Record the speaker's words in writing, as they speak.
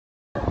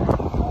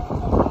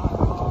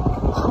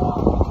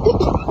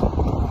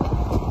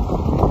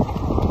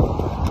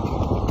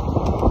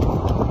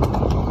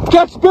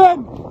Catch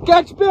Ben!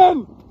 Catch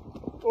Ben!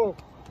 Oh,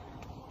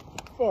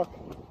 fuck.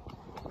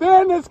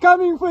 Ben is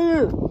coming for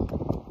you!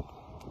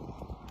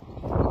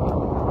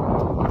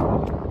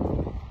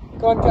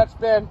 Go and catch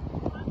Ben.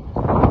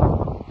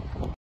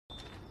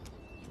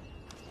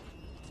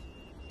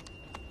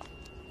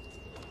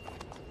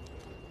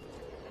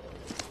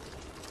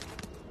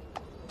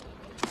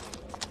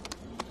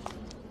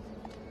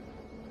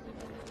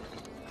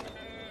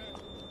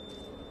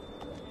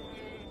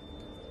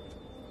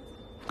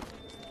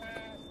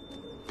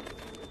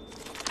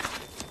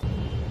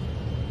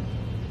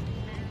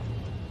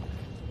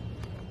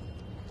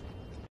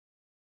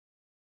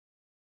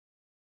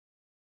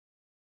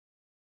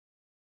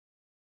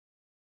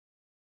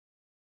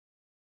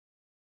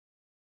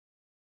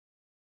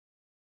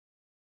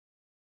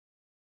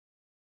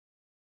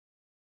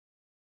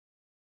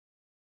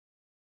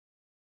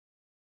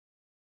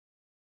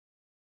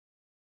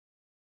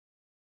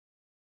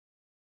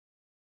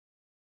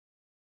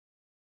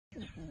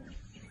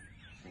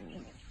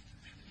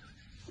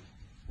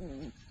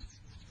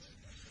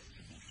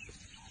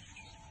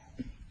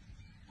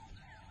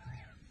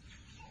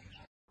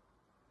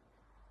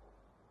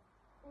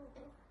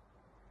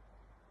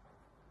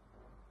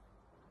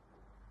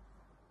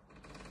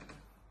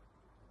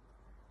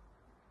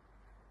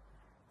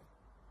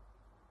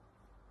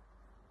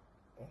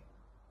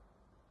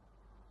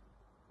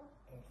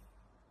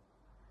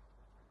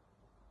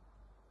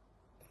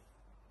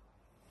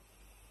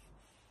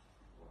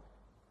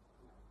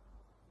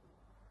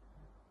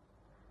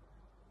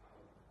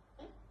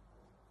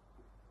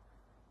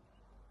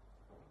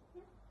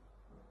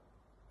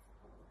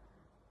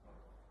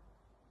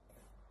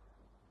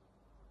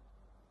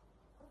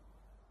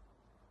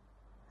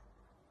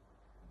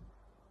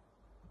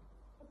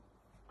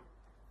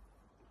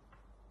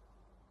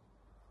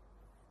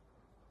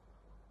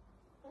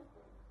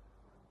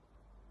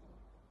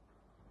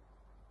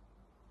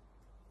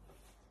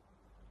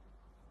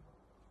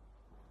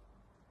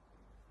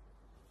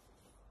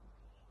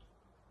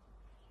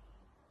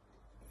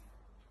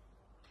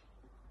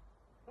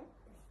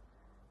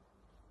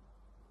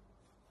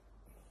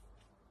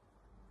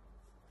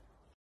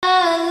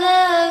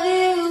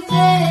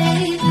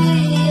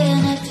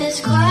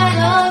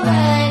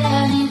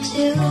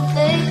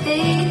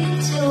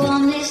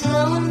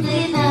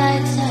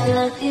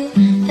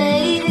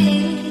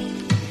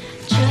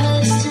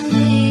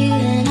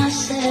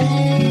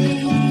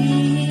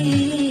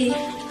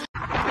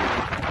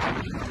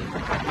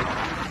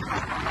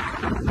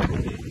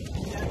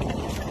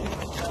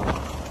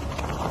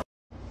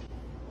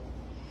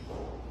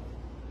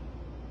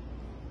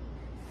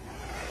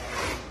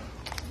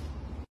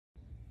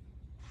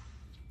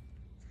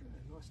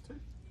 Too.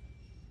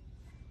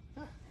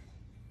 Yeah.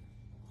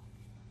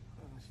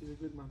 Oh, she's a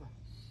good mother.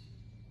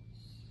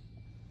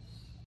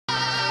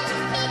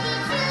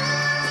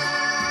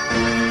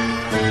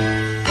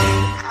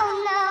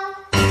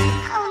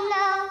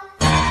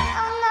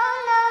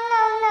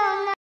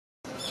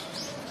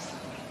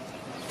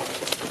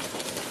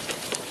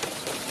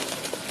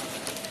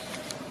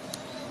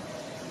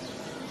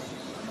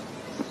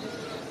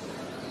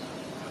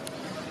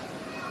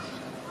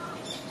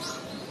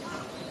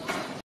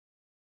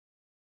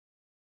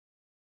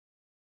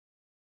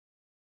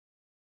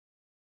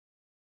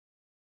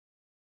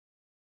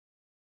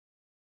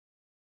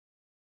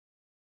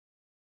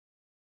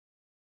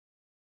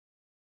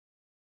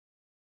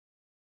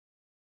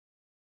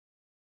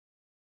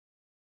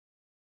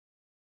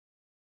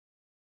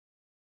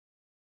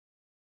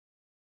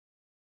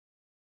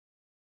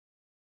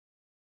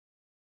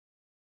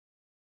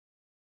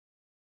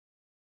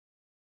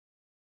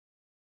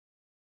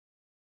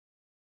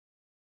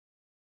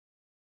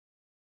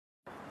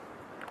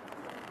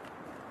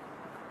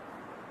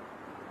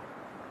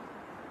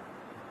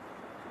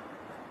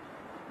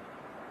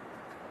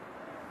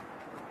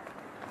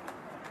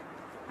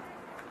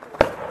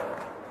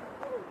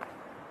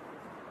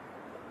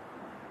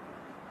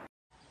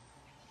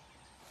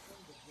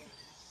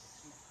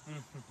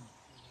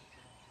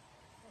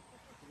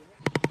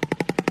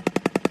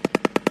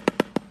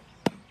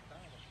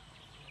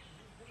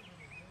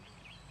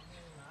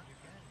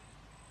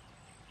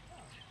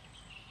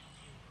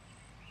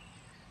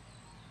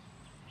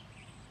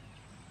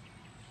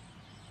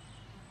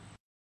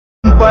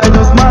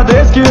 Пойду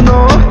смотреть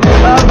кино,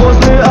 а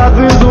после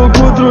отвезу к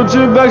утру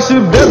тебя к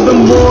себе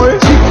домой.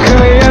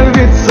 Тихая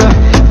львица,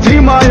 ты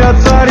моя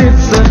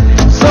царица,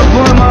 с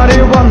тобой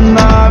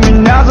марихуана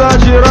меня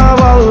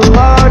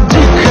зачаровала.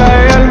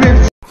 Тихая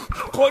львица.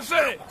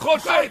 José,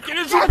 José,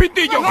 tienes un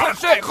pitillo,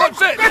 José,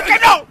 José. ¡Es que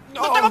no!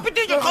 ¡No tengo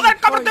pitillo! ¡Joder,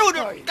 cómprate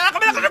uno! ¡Que la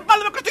comida que se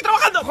espalda porque estoy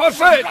trabajando!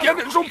 José,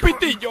 tienes un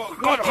pitillo.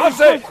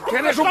 José,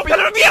 tienes un pitillo.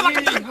 ¡Pero mierda,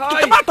 que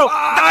te mato!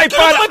 ¡Ay, ¡Que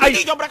no para! tengo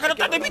pitillo, hombre, que no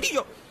tengo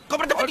pitillo!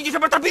 ¡Cómprate pitillo!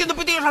 Siempre estás pidiendo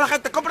pitillos a la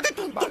gente. ¡Cómprate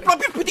tus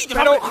propios pitillos!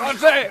 Pero, hombre.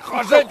 José,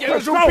 José,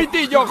 tienes un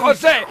pitillo,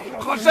 José.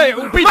 José,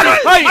 un pitillo. ¡Manuel!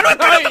 ¡Ay, ¡Manuel,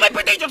 que no ay! tengo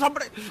pitillos,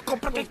 hombre!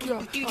 ¡Cómprate tus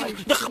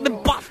pitillos! ¡Déjame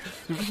en paz!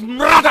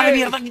 ¡Rata de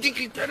mierda!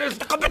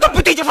 ¡Te completo un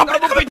pitillo, hombre!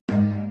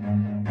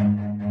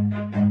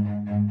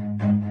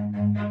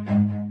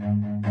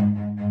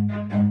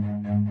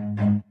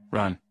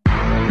 Run.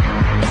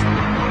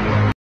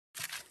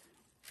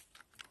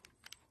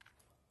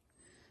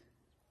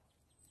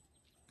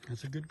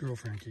 That's a good girl,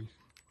 Frankie.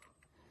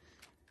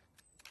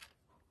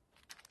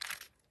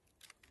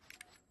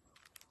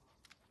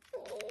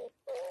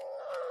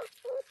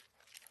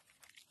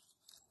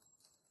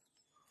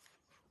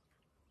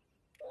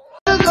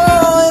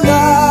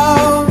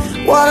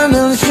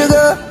 Watermelon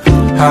sugar.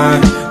 Hi,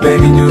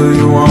 baby, do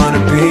you wanna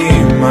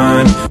be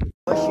mine?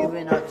 What you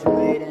been up to,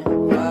 Aiden?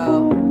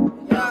 Well,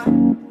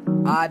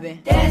 yeah, I've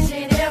been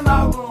dancing in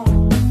my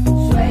room,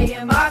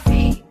 swaying my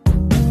feet,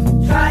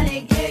 trying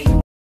to get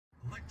you.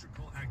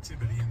 Electrical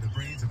activity in the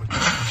brains of a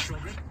group of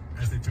children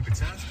as they took a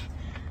test.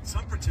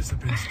 Some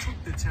participants took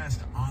the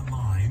test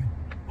online,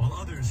 while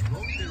others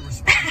wrote their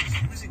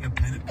responses using a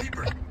pen and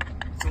paper.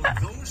 So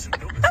those who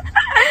took the test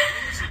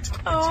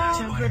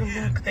by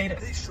hand,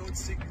 they showed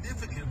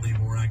significantly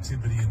more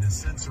activity in the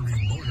sensory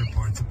motor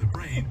parts of the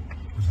brain,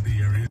 which are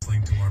the areas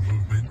linked to our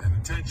movement and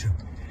attention.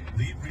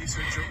 Lead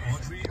researcher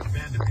Audrey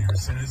Vandermeer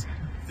says,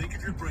 think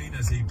of your brain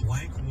as a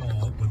blank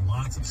wall with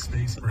lots of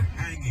space for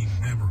hanging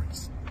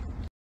memories.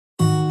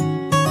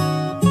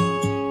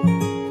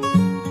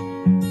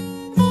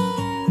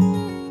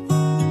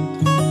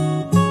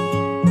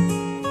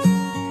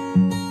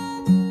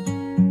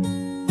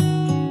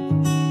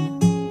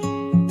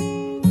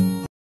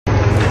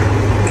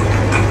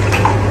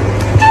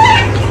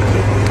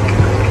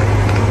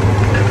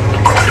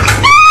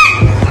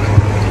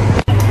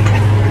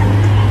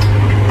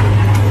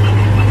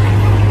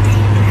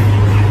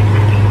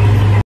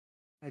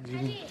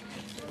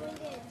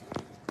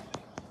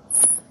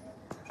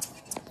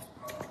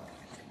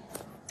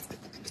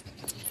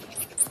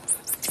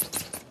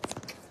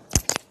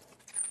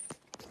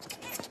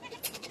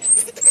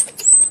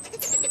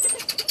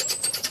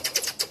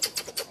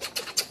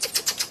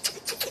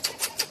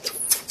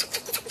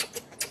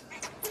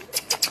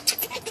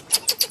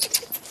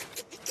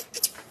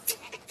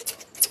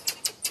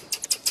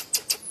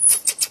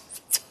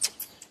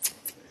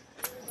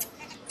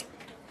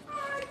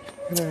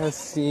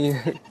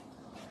 Gracinha.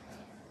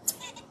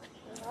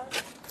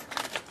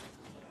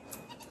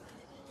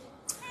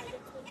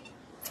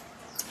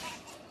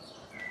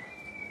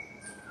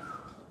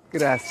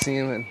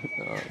 Gracinha,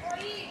 mano.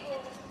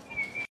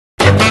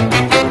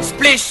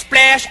 Splish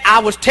splash, I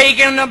was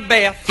taking a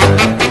bath.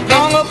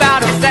 Long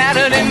about a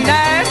Saturday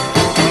night.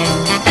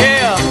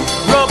 Yeah,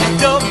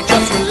 rub-a-dub,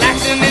 just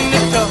relaxing in the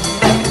tub,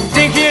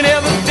 thinking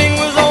everything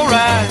was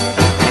alright.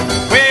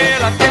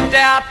 Well, I stepped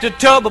out the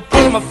tub, I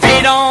put my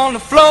feet on the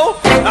floor,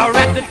 I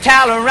wrapped the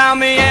towel around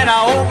me and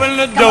I opened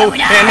the door. And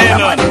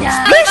then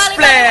splish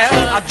splash,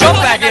 I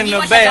jumped back in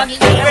the bath.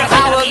 Well,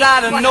 how was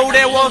I to know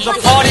there was a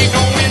party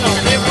going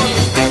on? There was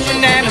a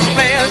splishing and a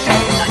splash,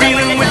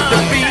 reeling with the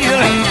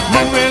feeling,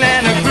 moving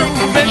and a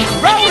grooving,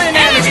 rolling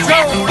and a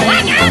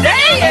strolling.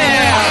 Yeah!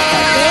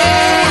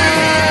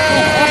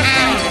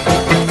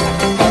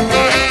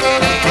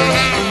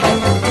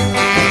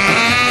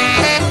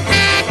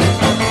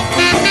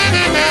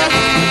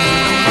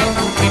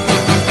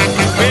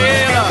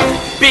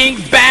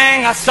 Big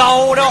bang, I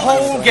saw the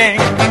whole gang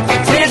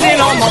dancing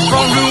on my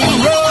front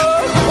room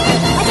rug.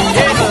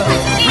 Yeah, the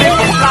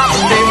flip-flops,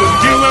 they were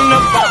doing the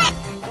bop.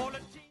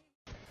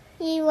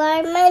 You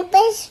are my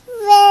best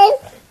friend,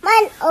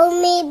 my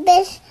only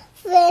best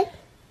friend.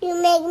 You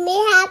make me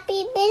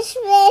happy, best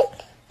friend,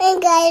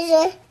 and guys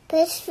are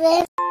best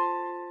friend.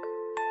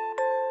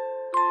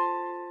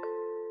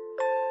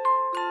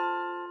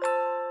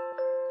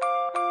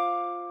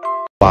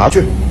拔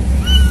去。